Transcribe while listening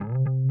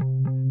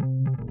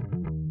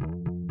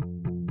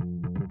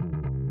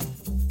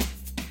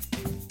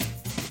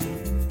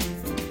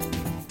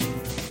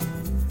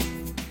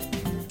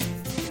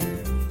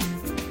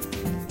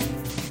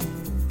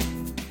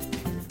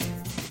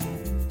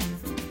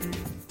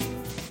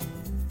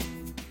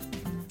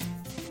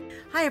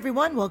Hi,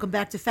 everyone. Welcome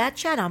back to Fat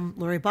Chat. I'm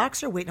Lori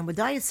Boxer, Weight Number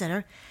Diet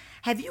Center.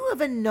 Have you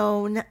ever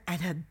known an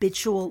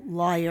habitual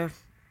liar?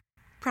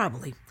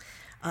 Probably.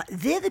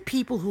 They're the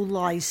people who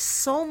lie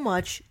so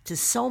much to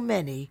so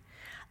many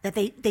that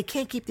they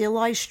can't keep their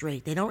lies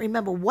straight. They don't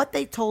remember what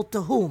they told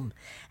to whom.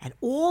 And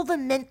all the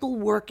mental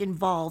work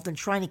involved in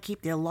trying to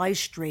keep their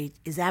lies straight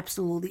is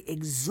absolutely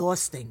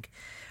exhausting.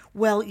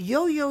 Well,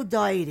 yo-yo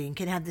dieting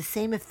can have the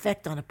same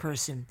effect on a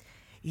person.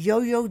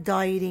 Yo-yo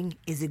dieting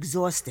is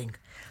exhausting.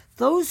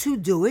 Those who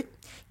do it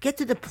get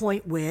to the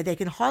point where they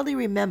can hardly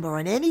remember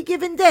on any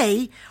given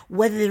day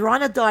whether they're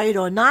on a diet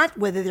or not,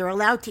 whether they're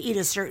allowed to eat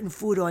a certain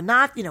food or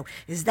not.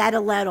 Is that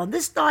allowed on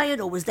this diet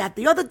or was that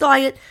the other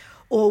diet,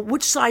 or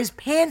which size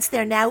pants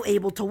they're now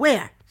able to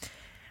wear.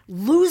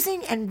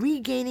 Losing and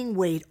regaining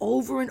weight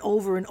over and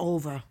over and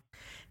over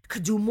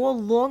could do more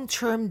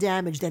long-term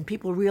damage than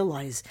people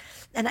realize.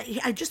 And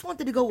I just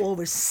wanted to go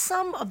over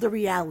some of the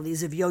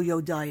realities of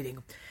yo-yo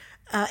dieting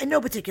in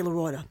no particular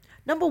order.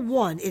 Number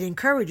one, it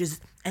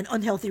encourages an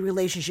unhealthy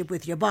relationship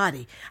with your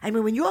body. I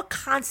mean, when you're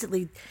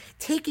constantly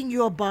taking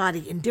your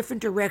body in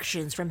different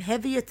directions, from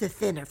heavier to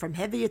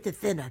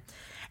thinner,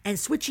 and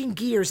switching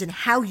gears in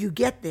how you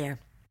get there,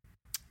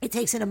 it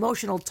takes an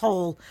emotional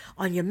toll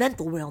on your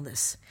mental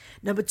wellness.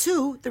 Number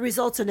two, the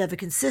results are never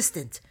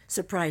consistent.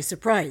 Surprise,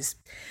 surprise.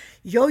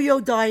 Yo-yo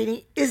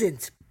dieting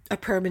isn't a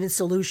permanent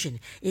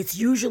solution. It's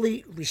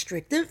usually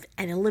restrictive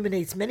and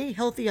eliminates many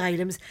healthy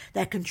items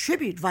that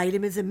contribute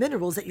vitamins and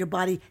minerals that your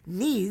body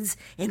needs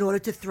in order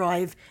to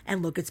thrive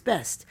and look its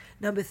best.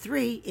 Number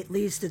three, it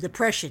leads to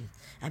depression.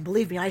 And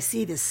believe me, I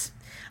see this.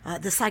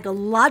 The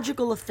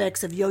psychological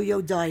effects of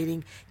yo-yo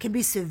dieting can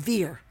be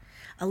severe,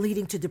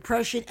 leading to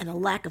depression and a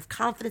lack of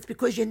confidence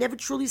because you're never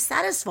truly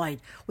satisfied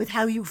with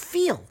how you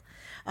feel.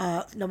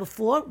 Number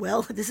four,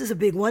 well, this is a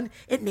big one.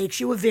 It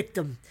makes you a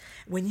victim.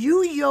 When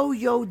you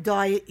yo-yo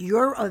diet,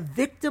 you're a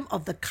victim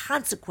of the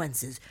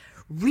consequences,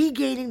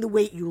 regaining the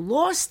weight you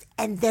lost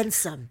and then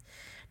some.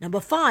 Number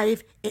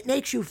five, it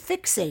makes you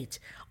fixate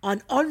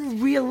on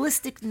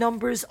unrealistic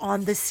numbers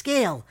on the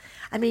scale.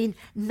 I mean,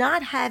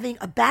 not having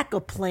a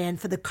backup plan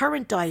for the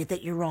current diet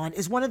that you're on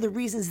is one of the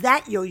reasons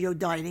that yo-yo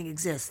dieting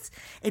exists.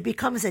 It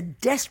becomes a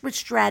desperate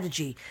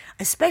strategy,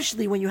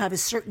 especially when you have a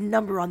certain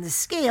number on the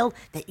scale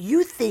that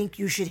you think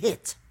you should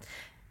hit.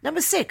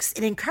 Number six,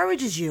 it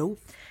encourages you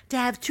to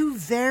have two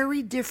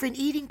very different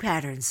eating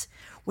patterns.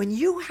 When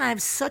you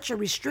have such a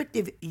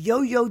restrictive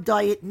yo-yo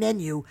diet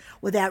menu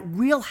without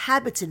real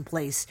habits in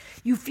place,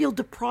 you feel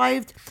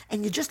deprived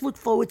and you just look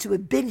forward to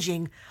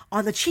binging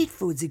on the cheat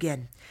foods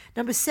again.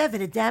 Number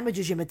seven, it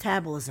damages your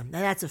metabolism. Now,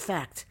 that's a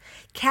fact.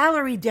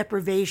 Calorie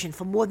deprivation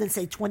for more than,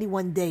 say,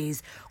 21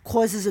 days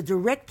causes a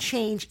direct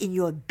change in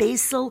your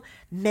basal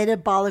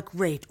metabolic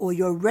rate or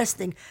your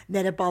resting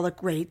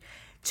metabolic rate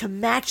to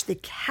match the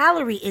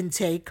calorie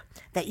intake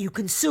that you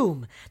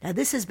consume. Now,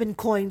 this has been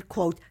coined,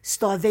 quote,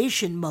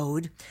 starvation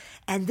mode,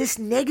 and this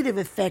negative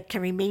effect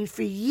can remain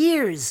for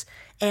years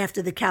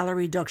after the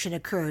calorie reduction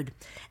occurred.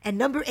 And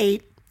number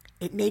eight,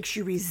 it makes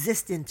you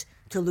resistant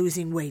to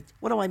losing weight.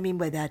 What do I mean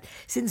by that?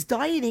 Since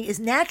dieting is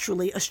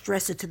naturally a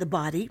stressor to the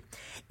body,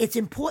 it's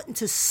important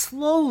to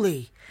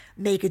slowly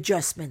make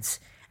adjustments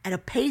at a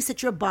pace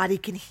that your body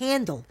can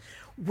handle.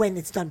 When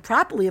it's done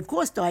properly, of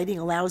course, dieting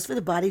allows for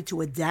the body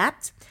to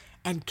adapt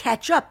and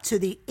catch up to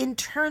the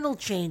internal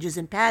changes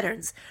and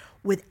patterns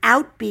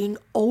without being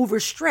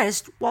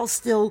overstressed while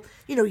still,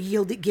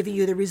 giving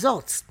you the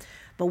results.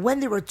 But when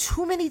there are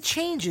too many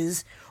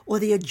changes or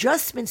the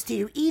adjustments to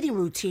your eating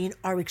routine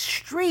are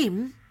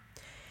extreme,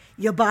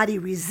 your body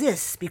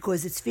resists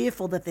because it's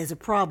fearful that there's a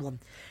problem.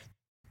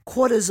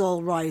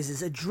 Cortisol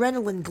rises,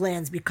 adrenaline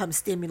glands become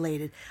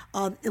stimulated,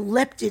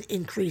 leptin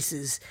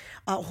increases,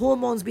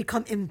 hormones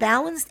become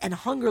imbalanced, and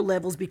hunger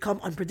levels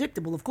become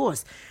unpredictable, of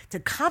course. To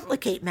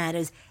complicate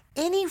matters,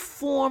 any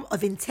form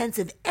of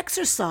intensive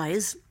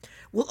exercise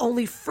will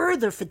only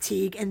further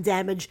fatigue and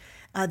damage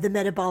the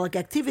metabolic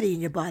activity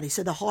in your body.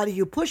 So the harder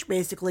you push,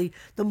 basically,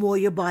 the more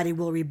your body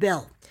will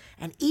rebel.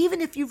 And even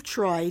if you've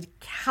tried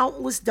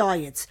countless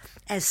diets,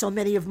 as so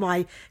many of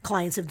my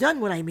clients have done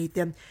when I meet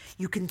them,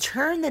 you can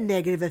turn the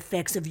negative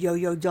effects of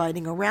yo-yo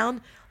dieting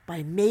around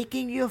by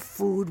making your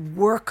food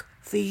work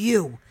for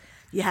you.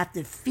 You have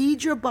to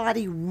feed your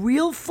body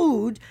real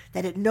food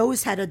that it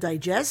knows how to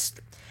digest,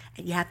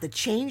 and you have to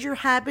change your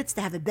habits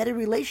to have a better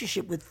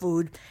relationship with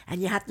food,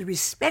 and you have to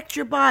respect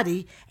your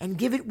body and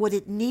give it what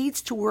it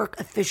needs to work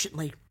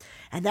efficiently.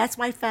 And that's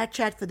my Fat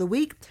Chat for the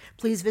week.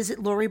 Please visit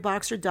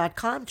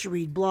LoriBoxer.com to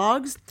read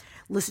blogs,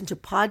 listen to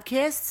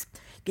podcasts,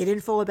 get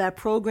info about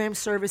program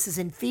services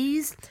and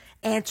fees,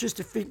 answers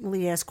to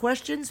frequently asked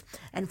questions,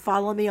 and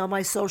follow me on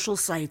my social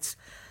sites.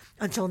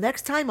 Until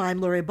next time, I'm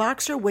Lori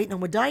Boxer, Weight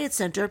Number Diet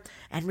Center,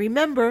 and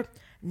remember,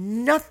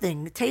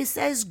 nothing tastes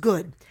as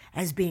good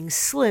as being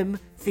slim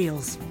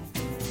feels.